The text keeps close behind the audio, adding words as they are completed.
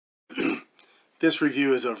This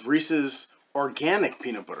review is of Reese's organic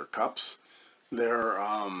peanut butter cups. They're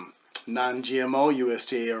non-GMO,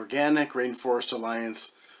 USDA organic, Rainforest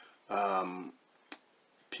Alliance,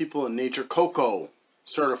 People and Nature Cocoa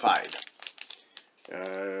certified.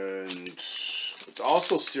 And it's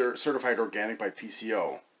also certified organic by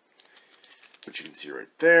PCO, which you can see right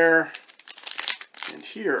there. And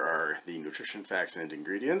here are the nutrition facts and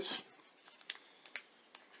ingredients.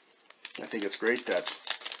 I think it's great that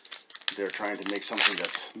they're trying to make something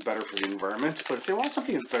that's better for the environment, but if they want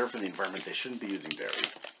something that's better for the environment, they shouldn't be using dairy.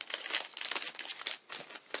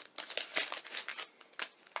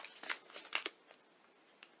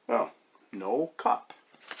 Oh, no cup.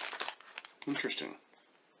 Interesting.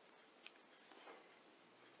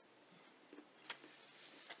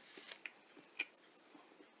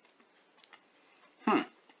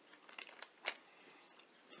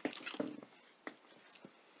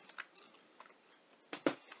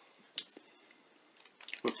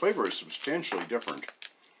 The flavor is substantially different.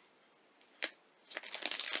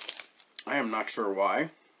 I am not sure why.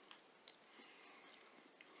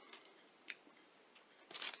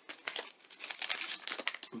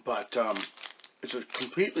 But it's a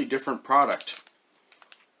completely different product.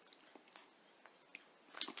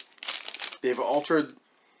 They've altered,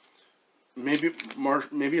 maybe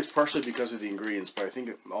it's partially because of the ingredients, but I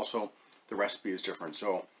think also the recipe is different.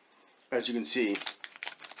 So, as you can see,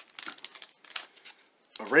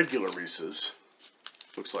 a regular Reese's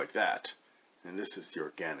looks like that, and this is the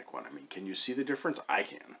organic one. I mean, can you see the difference? I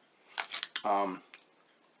can.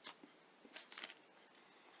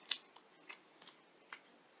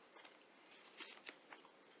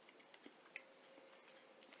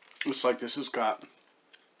 Looks like this has got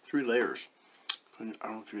 3 layers. I don't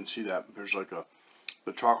know if you can see that. There's like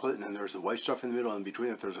the chocolate, and then there's the white stuff in the middle, and between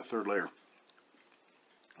that there's a 3rd layer.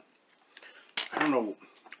 I don't know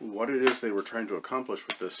what it is they were trying to accomplish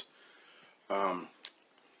with this.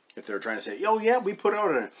 If they're trying to say, oh yeah, we put out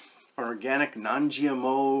an organic,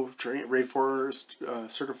 non-GMO, Rainforest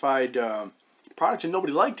certified product and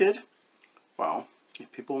nobody liked it. Well,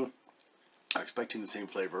 if people are expecting the same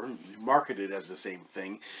flavor, market it as the same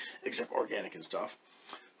thing, except organic and stuff,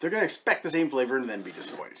 they're going to expect the same flavor and then be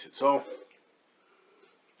disappointed. So,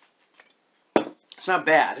 it's not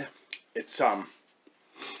bad. It's,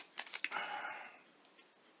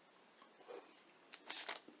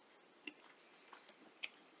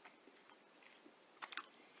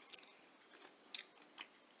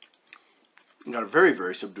 got a very,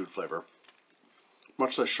 very subdued flavor.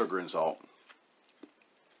 Much less sugar and salt.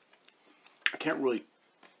 I can't really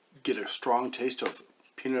get a strong taste of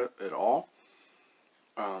peanut at all.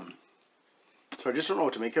 So I just don't know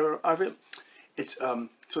what to make of it. It's so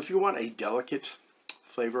if you want a delicate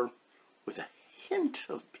flavor with a hint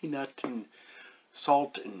of peanut and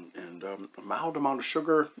salt and a mild amount of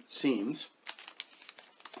sugar, it seems,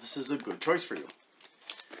 this is a good choice for you.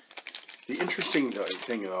 The interesting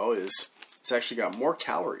thing though is it's actually got more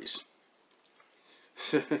calories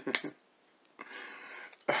than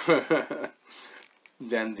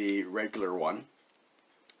the regular one.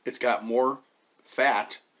 It's got more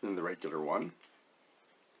fat than the regular one.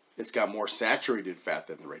 It's got more saturated fat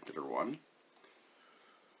than the regular one.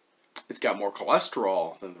 It's got more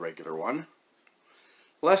cholesterol than the regular one.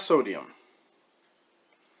 Less sodium.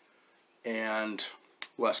 And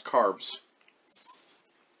less carbs,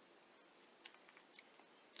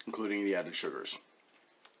 including the added sugars.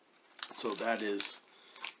 So that is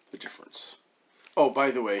the difference. Oh,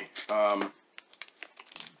 by the way, I'll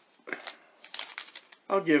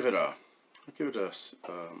give it a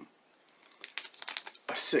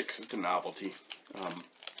 6. It's a novelty.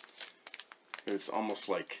 It's almost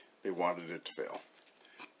like they wanted it to fail.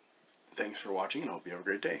 Thanks for watching, and I hope you have a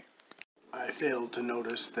great day. I failed to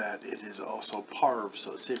notice that it is also parv,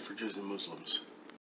 so it's safe for Jews and Muslims.